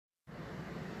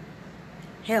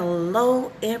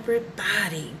Hello,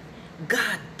 everybody.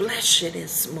 God bless you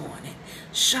this morning.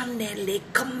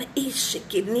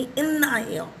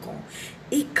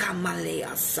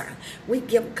 We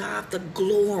give God the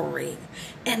glory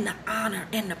and the honor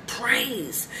and the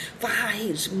praise for how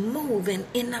He's moving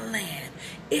in the land.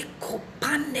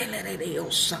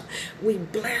 We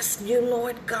bless you,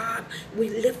 Lord God. We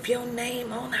lift your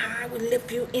name on high. We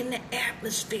lift you in the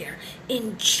atmosphere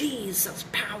in Jesus'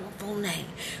 powerful name.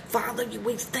 Father,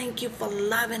 we thank you for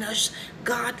loving us,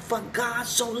 God, for God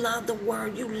so loved the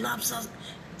world. You love us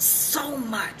so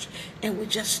much, and we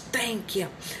just thank you.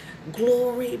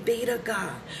 Glory be to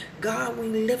God. God, we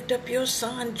lift up your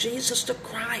Son, Jesus the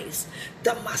Christ,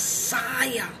 the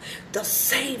Messiah, the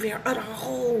Savior of the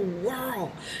whole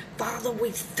world. Father, we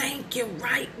thank you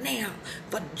right now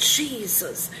for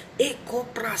Jesus paying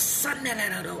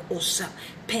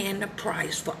the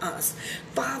price for us.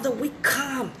 Father, we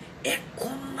come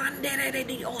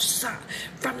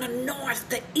from the north,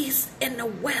 the east, and the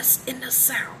west, and the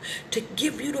south to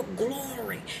give you the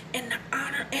glory and the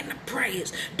honor and the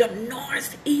praise. The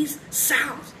north, east,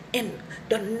 south, and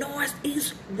the north,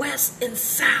 east, west, and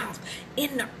south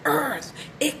in the earth,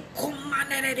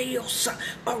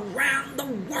 around the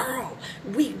world.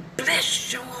 We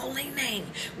bless your holy name.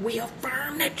 We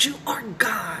affirm that you are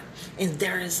God, and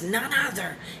there is none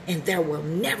other, and there will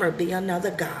never be another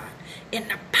God. In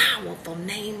the powerful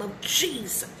name of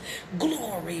Jesus.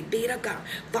 Glory be to God.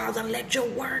 Father, let your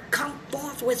word come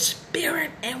forth with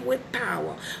spirit and with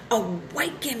power.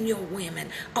 Awaken your women.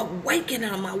 Awaken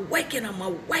them, awaken them,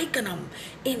 awaken them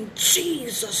in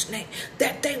Jesus' name.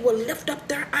 That they will lift up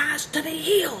their eyes to the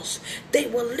hills. They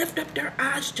will lift up their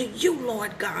eyes to you,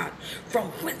 Lord God,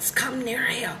 from whence come their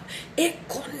help.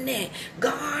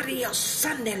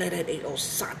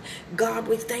 God,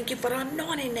 we thank you for the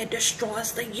anointing that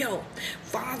destroys the yoke.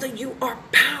 Father, you are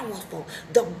powerful.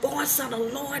 The voice of the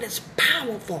Lord is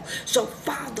powerful. So,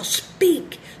 Father,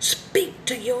 speak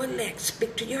to your elect,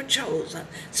 speak to your chosen,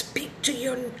 speak to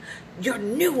your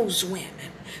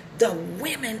newswomen, the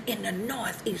women in the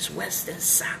north, east, west, and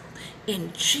south,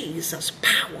 in Jesus'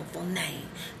 powerful name.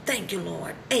 Thank you,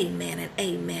 Lord. Amen and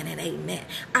amen and amen.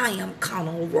 I am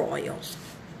Connell Royals.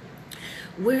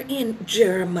 We're in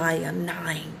Jeremiah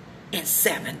 9 and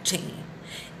 17.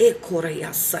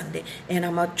 Sunday, and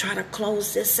I'm going to try to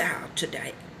close this out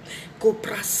today.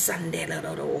 Thus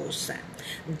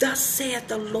saith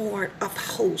the Lord of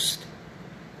hosts,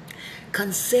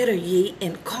 consider ye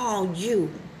and call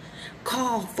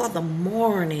for the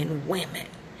mourning women,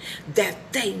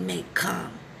 that they may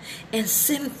come, and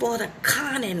send for the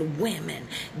conning women,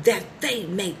 that they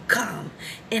may come,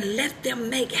 and let them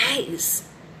make haste,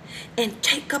 and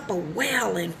take up a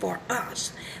wailing for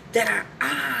us, that our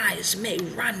eyes may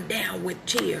run down with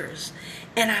tears,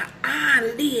 and our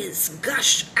eyelids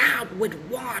gush out with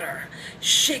water.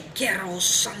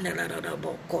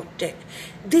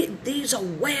 These are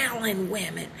wailing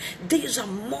women. These are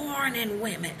mourning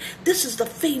women. This is the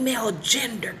female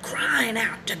gender crying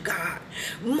out to God,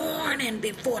 mourning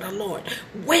before the Lord,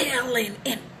 wailing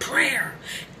in prayer.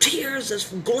 Tears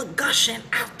is gushing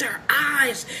out their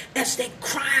eyes as they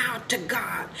cry out to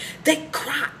God. They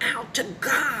cry out to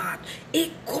God,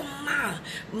 Ikoma,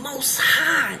 Most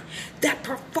High, that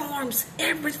performs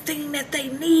everything that they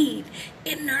need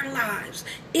in their lives.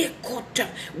 Ikota,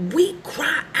 we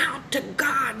cry out to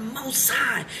God Most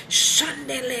High,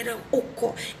 Shandelele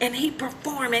Oko, and He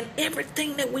performing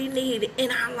everything that we need in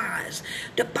our lives.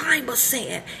 The Bible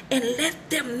said, and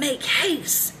let them make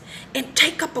haste and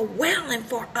take up a wailing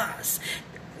for us.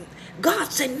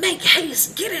 God said, make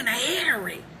haste, get in a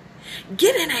hurry.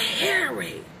 Get in a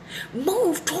hurry.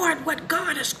 Move toward what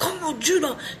God has called you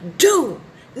to do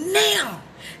now.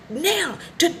 Now,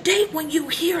 today when you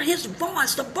hear His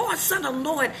voice, the voice of the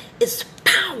Lord is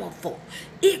powerful.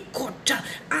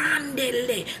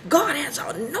 God has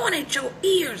anointed your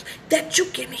ears that you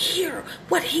can hear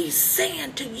what He's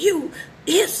saying to you,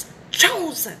 His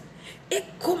chosen. Get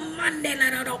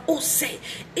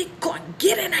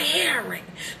in a hurry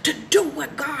to do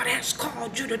what God has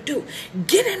called you to do.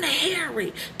 Get in a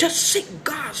hurry to seek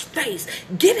God's face.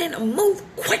 Get in a move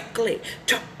quickly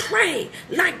to pray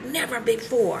like never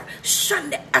before.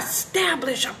 Sunday,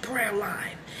 establish a prayer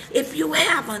line. If you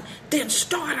haven't, then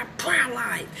start a prayer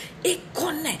life.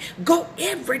 Go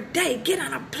every day. Get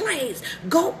in a place.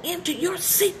 Go into your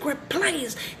secret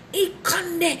place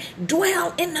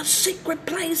Dwell in the secret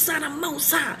place of the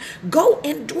Most High. Go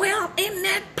and dwell in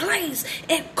that place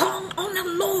and call on the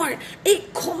Lord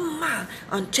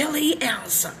until he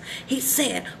answers. He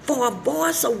said, for a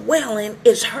voice of wailing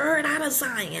is heard out of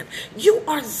Zion. You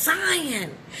are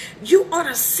Zion. You are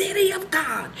the city of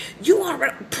God. You are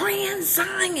a praying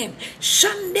Zion.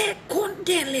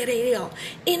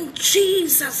 In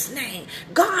Jesus' name,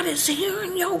 God is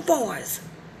hearing your voice.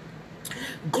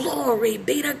 Glory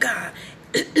be to God.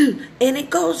 And it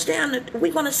goes down to,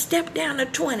 we're going to step down to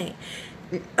 20.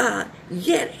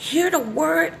 Yet hear the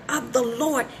word of the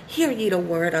Lord. Hear ye the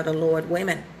word of the Lord,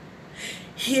 women.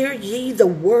 Hear ye the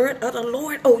word of the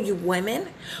Lord, O you women.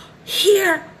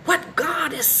 Hear what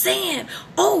God is saying,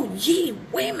 O ye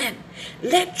women.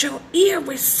 Let your ear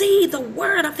receive the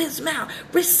word of his mouth.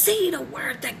 Receive the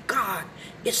word that God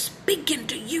is speaking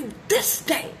to you this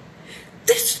day.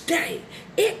 This day,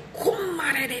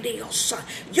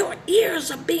 your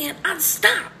ears are being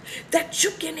unstopped, that you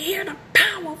can hear the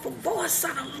powerful voice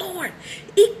of the Lord.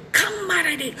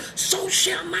 So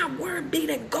shall my word be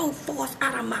that go forth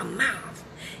out of my mouth.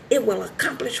 It will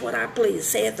accomplish what I please,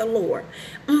 saith the Lord.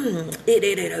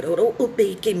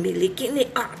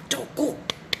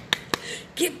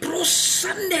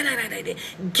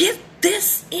 Get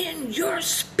this in your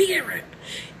spirit.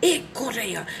 Let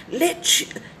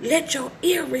your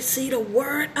ear receive the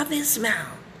word of his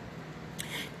mouth.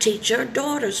 Teach your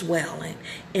daughters well,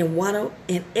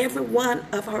 in every one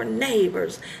of her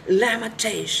neighbors'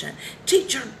 lamentation.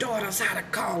 Teach your daughters how to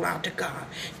call out to God.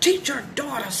 Teach your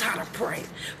daughters how to pray.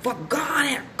 For God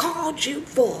has called you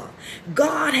for.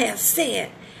 God has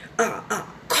said,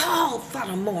 call for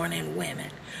the mourning women.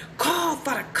 Call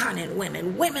for the cunning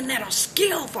women, women that are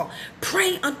skillful.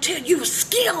 Pray until you're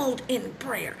skilled in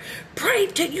prayer. Pray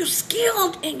till you're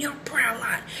skilled in your prayer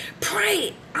life.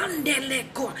 Pray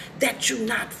that you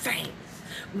not faint.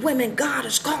 Women, God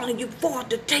is calling you forth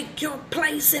to take your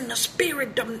place in the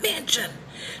spirit dimension,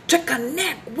 to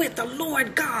connect with the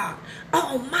Lord God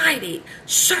Almighty.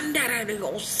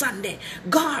 Sunday.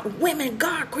 God, women,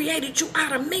 God created you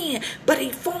out of men, but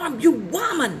he formed you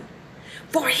woman.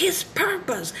 For his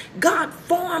purpose. God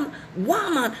formed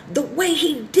woman the way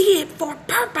he did for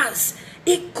purpose.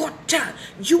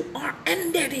 You are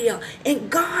ended here. And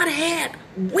God had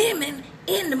women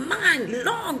in mind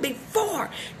long before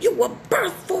you were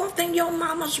birthed forth in your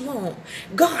mama's womb.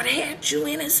 God had you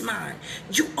in his mind.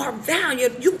 You are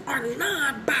valued. You are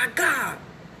loved by God.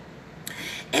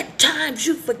 At times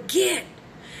you forget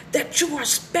that you are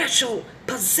special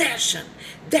possession,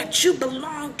 that you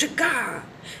belong to God.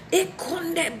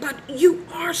 But you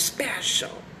are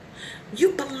special.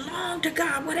 You belong to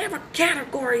God, whatever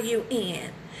category you're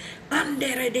in.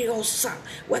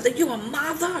 Whether you're a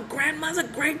mother, a grandmother,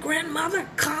 great-grandmother,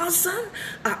 cousin,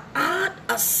 an aunt,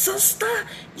 a sister,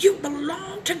 you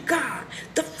belong to God.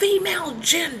 The female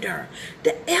gender,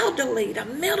 the elderly, the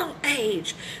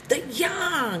middle-aged, the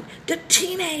young, the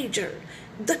teenager,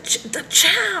 the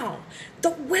child,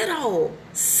 the widow,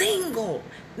 single,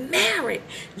 married,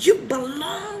 you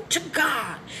belong to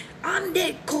God.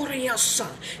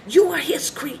 You are his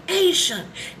creation.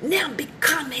 Now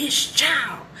become his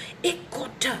child.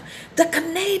 The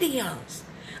Canadians,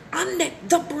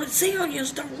 the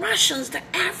Brazilians, the Russians, the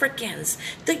Africans,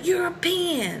 the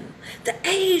Europeans, the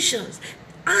Asians,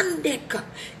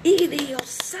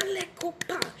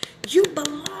 you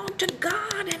belong to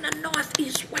God in the North,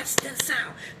 East, West, and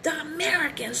South. The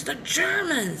Americans, the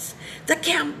Germans, the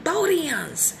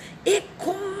Cambodians,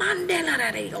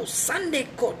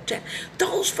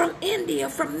 those from India,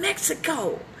 from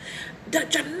Mexico, the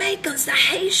Jamaicans, the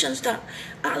Haitians, the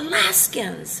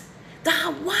Alaskans, the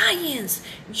Hawaiians,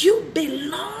 you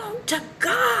belong to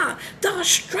God. The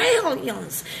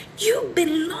Australians, you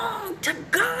belong to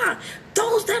God.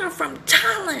 Those that are from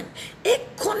Thailand,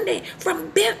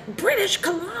 from British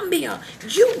Columbia,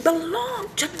 you belong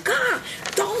to God.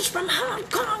 Those from Hong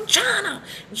Kong, China,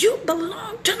 you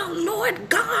belong to the Lord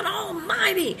God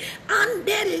Almighty. And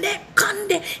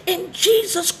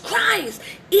Jesus Christ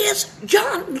is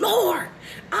your Lord.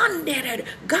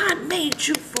 God made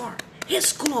you for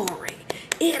his glory.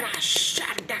 You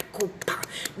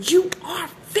are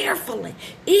fearfully.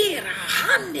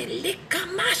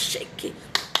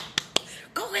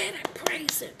 Go ahead and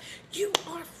praise him. You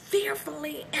are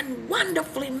fearfully and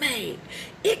wonderfully made.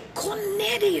 The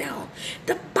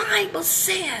Bible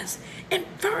says in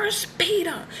 1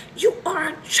 Peter, you are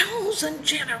a chosen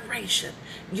generation.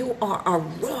 You are a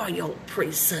royal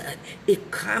priesthood.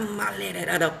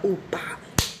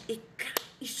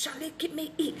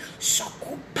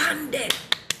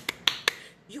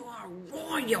 You are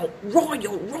royal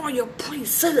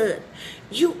priesthood.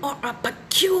 You are a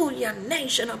peculiar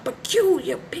nation, a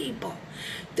peculiar people,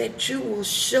 that you will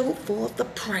show forth the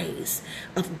praise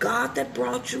of God that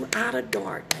brought you out of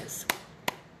darkness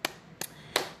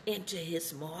into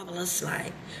his marvelous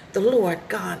light. The Lord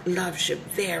God loves you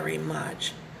very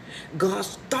much.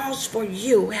 God's thoughts for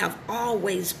you have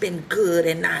always been good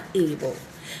and not evil.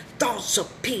 Thoughts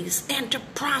of peace and to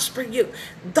prosper you.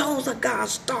 Those are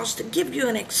God's thoughts, to give you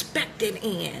an expected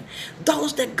end.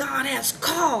 Those that God has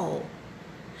called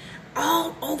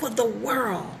all over the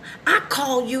world. I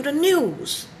call you the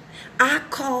news. I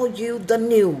call you the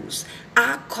news.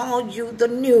 I call you the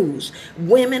news.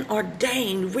 Women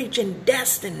ordained reaching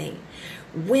destiny.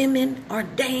 Women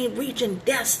ordained reaching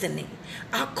destiny.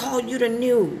 I call you the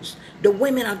news. The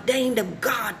women ordained of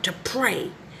God to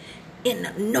pray in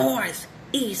the north,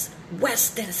 east,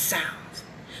 west, and south.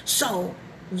 So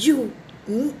you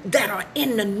that are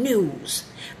in the news,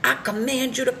 I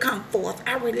command you to come forth.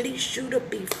 I release you to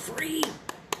be free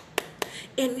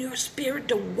in your spirit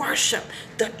to worship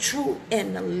the true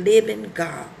and the living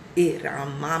God.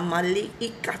 Iramamali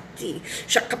ikati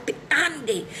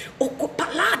shakapiande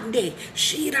okopalande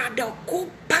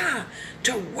shiradokopa,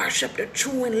 to worship the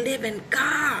true and living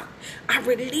God. I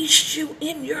release you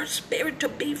in your spirit to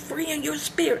be free in your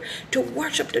spirit to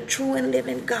worship the true and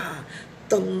living God,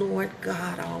 the Lord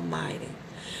God Almighty,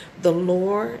 the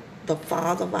Lord, the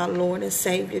Father of our Lord and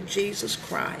Savior Jesus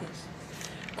Christ.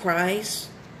 Christ,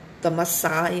 the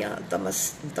Messiah, the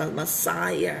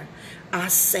Messiah, our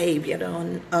Savior,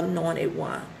 the anointed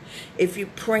one. If you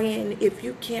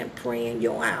can't pray in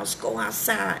your house, go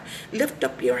outside, lift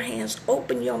up your hands,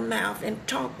 open your mouth, and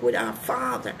talk with our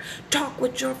Father. Talk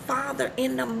with your Father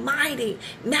in the mighty,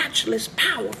 matchless,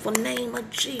 powerful name of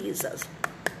Jesus.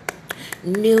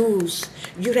 News.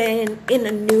 You're in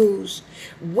the news.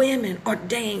 Women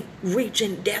ordained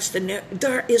reaching destiny.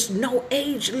 There is no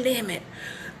age limit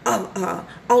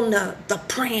on the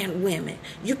praying women.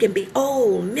 You can be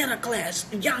old, middle class,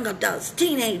 young adults,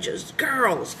 teenagers,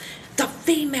 girls, the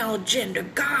female gender.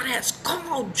 God has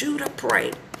called you to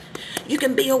pray. You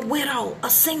can be a widow, a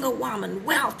single woman,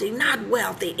 wealthy, not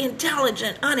wealthy,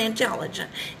 intelligent,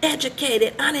 unintelligent,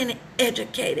 educated,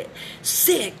 uneducated,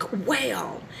 sick,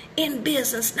 well, in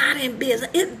business, not in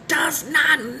business. It does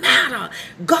not matter.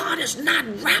 God is not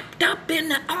wrapped up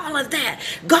in all of that.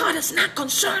 God is not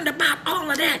concerned about all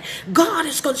of that. God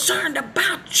is concerned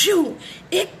about you.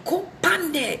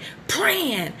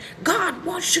 Praying. God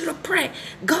wants you to pray.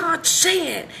 God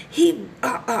said He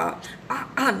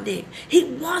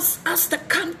wants us to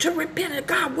come to repentance.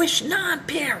 God wish none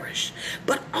perish,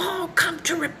 but all come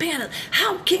to repentance.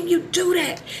 How can you do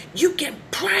that? You can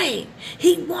pray.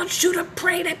 He wants you to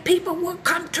pray that people will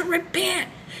come to repent.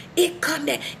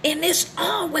 And it's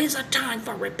always a time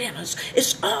for repentance.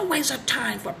 It's always a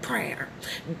time for prayer.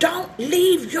 Don't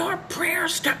leave your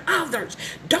prayers to others.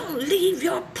 Don't leave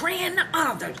your praying to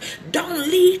others. Don't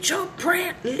leave your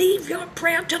prayer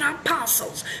to the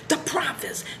apostles, the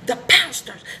prophets, the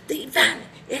pastors, the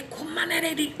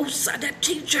evangelists, the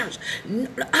teachers,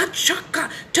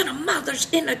 to the mothers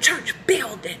in the church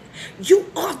building. You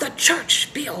are the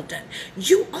church building.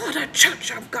 You are the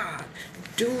church of God.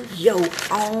 Do your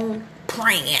own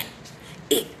praying.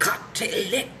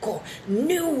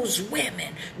 News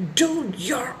women, do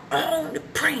your own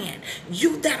praying.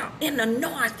 You that are in the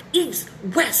north, east,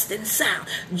 west, and south,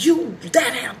 you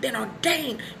that have been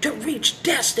ordained to reach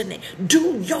destiny,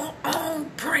 do your own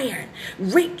praying.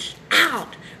 Reach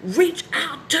out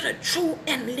to the true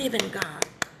and living God.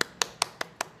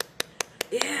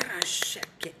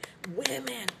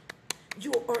 Women,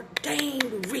 you are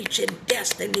ordained reaching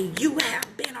destiny. You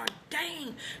have been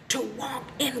ordained to walk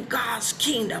in God's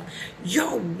kingdom.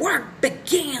 Your work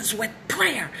begins with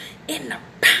prayer in the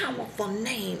powerful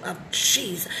name of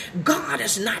Jesus. God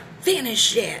is not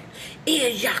finished yet.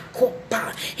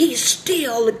 He's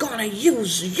still going to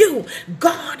use you.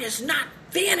 God is not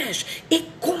finished.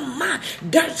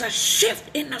 There's a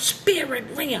shift in the spirit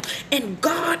realm, and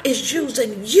God is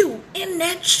using you in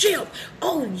that shift.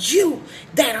 Oh, you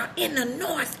that are in the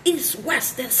north, east,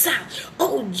 west, and south.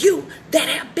 Oh, you that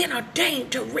have been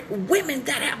ordained to women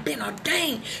that have been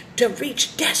ordained to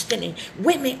reach destiny.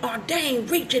 Women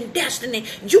ordained reaching destiny.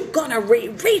 You're gonna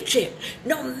reach it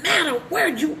no matter where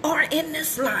you are in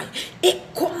this life.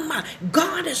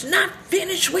 God is not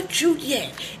finished with you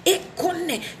yet.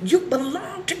 You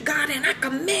belong to God, and I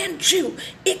command you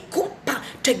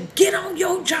to get on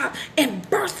your job and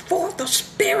birth forth a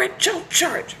spiritual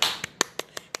church.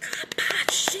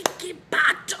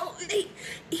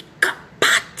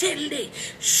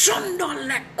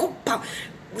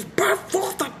 Birth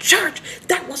forth a church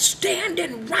that will stand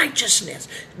in righteousness.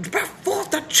 Birth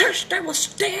forth a church that will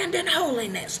stand in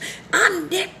holiness.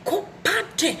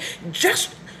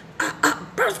 Just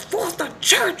birth forth a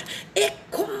church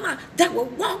that will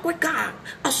walk with God,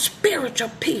 a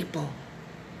spiritual people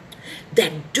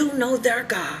that do know their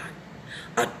God,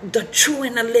 the true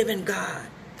and the living God.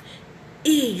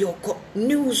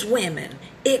 News women,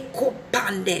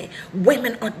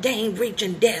 women ordained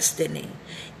reaching destiny.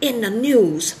 In the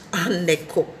news,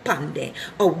 awaken,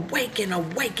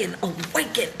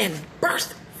 and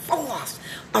burst forth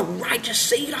a righteous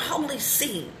seed, a holy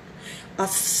seed, a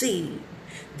seed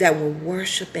that will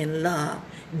worship and love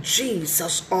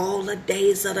Jesus all the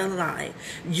days of their life.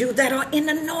 You that are in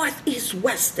the north, east,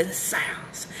 west, and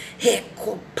south,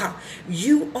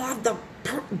 you are the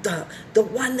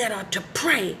one that are to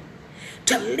pray,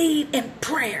 to lead in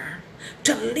prayer,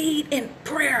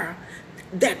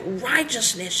 that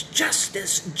righteousness,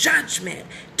 justice, judgment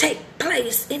take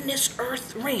place in this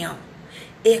earth realm.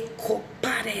 You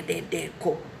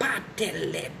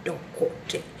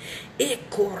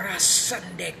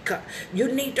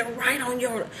need to write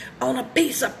on a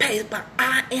piece of paper,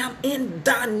 I am in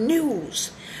the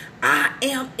news. I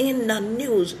am in the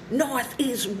news, north,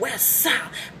 east, west,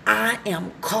 south. I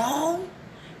am called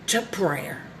to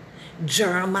prayer.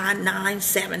 Jeremiah 9,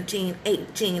 17,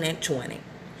 18, and 20.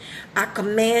 I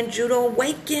command you to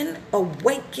awaken,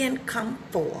 come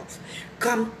forth.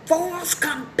 Come forth,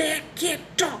 come back,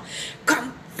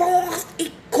 come forth,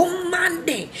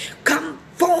 ikumande, come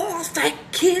forth,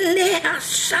 akile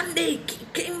Sunday,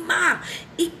 kikima,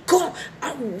 iko,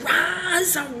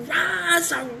 arise,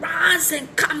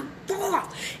 and come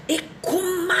forth,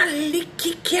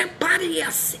 ikumaliki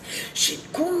kepariasi,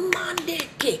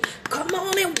 shikumandeke, come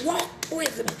on and walk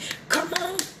with me, come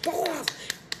on forth,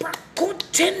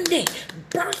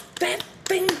 birth that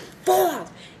thing forth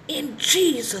in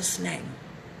Jesus' name.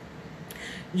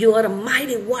 You are the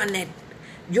mighty one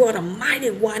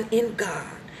in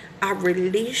God. I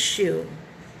release you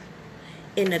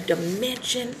in the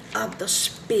dimension of the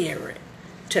Spirit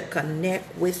to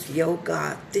connect with your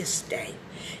God this day.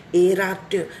 I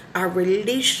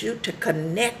release you to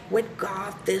connect with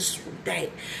God this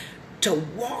day, to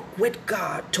walk with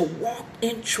God, to walk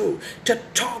in truth, to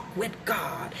talk with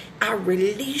God. I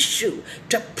release you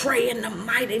to pray in the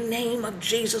mighty name of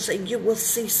Jesus, and you will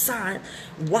see signs,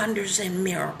 wonders, and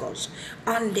miracles.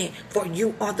 For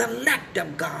you are the elect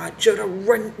of God. You're the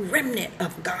remnant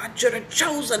of God. You're the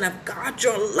chosen of God.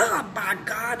 You're loved by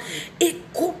God.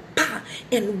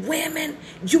 And women,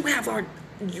 you have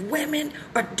women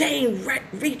ordained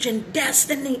reaching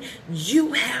destiny.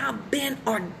 You have been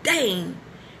ordained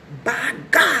by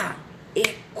God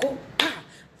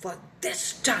for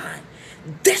this time,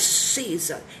 this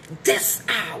season, this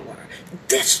hour,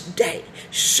 this day,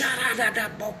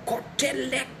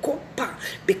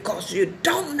 because you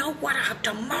don't know what our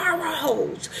tomorrow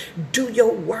holds. Do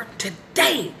your work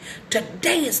today.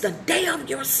 Today is the day of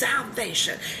your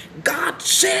salvation. God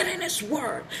said in His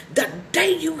word, the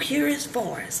day you hear His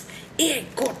voice,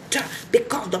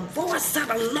 because the voice of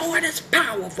the Lord is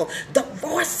powerful. The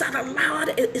voice of the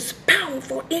Lord is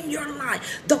powerful in your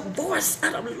life. The voice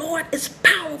of the Lord is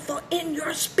powerful in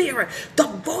your spirit. The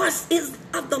voice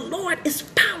of the Lord is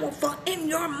powerful in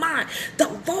your mind. The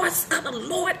voice of the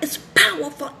Lord is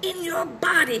powerful in your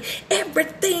body.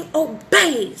 Everything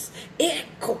obeys.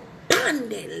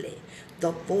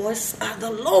 The voice of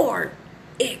the Lord.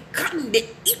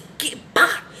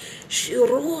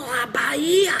 Shirua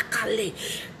Bahia Kale,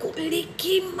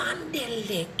 Kuliki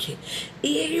Mandeleke,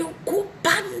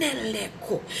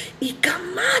 Kupandeleko,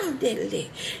 Ikamandele.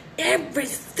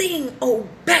 Everything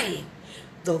obey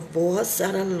the voice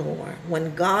of the Lord.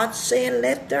 When God said,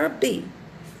 let there be,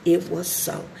 it was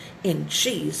so. In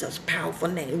Jesus' powerful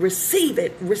name. Receive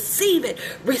it, receive it,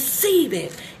 receive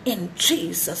it in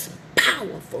Jesus'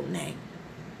 powerful name.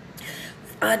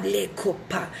 Father,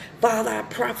 I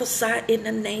prophesy in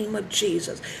the name of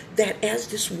Jesus that as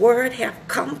this word have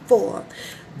come forth,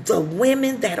 the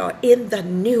women that are in the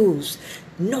news,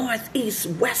 north, east,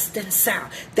 west, and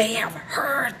south, they have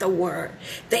heard the word.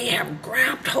 They have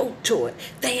grabbed hold to it.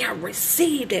 They have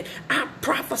received it. I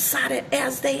prophesied it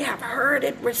as they have heard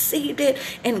it, received it,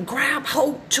 and grabbed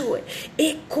hold to it.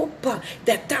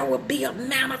 That there will be a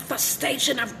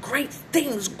manifestation of great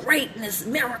things, greatness,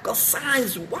 miracles,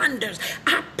 signs, wonders.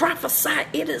 I prophesy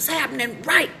it is happening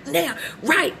right now,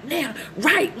 right now,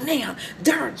 right now.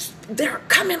 They're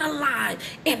coming alive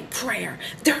in prayer.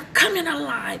 They're coming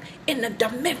alive in the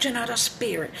dimension of the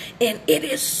Spirit. And it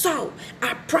is so.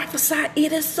 I prophesy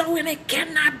it is so, and it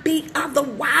cannot be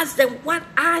otherwise than what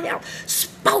I have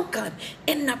spoken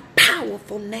in the power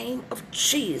powerful name of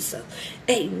Jesus.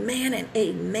 Amen and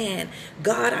amen.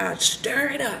 God, I stir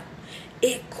it up.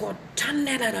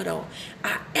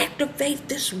 I activate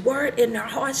this word in their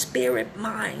heart, spirit,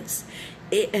 minds.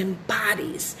 It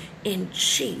embodies in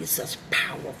Jesus'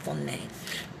 powerful name.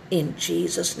 In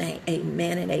Jesus' name,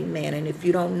 amen and amen. And if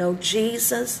you don't know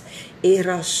Jesus,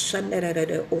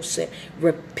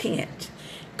 repent.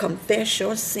 Confess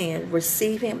your sin.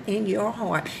 Receive him in your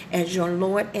heart as your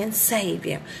Lord and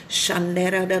Savior.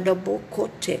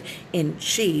 In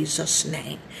Jesus'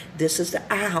 name. This is the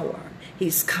hour.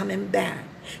 He's coming back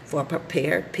for a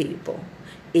prepared people.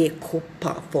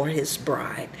 For his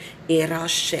bride.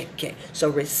 So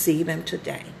receive him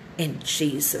today. In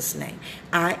Jesus' name.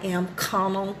 I am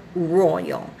Calling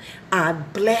Royal. I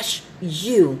bless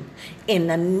you in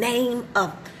the name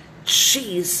of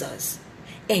Jesus.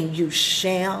 And you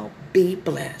shall be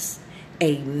blessed.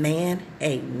 Amen,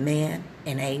 amen,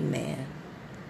 and amen.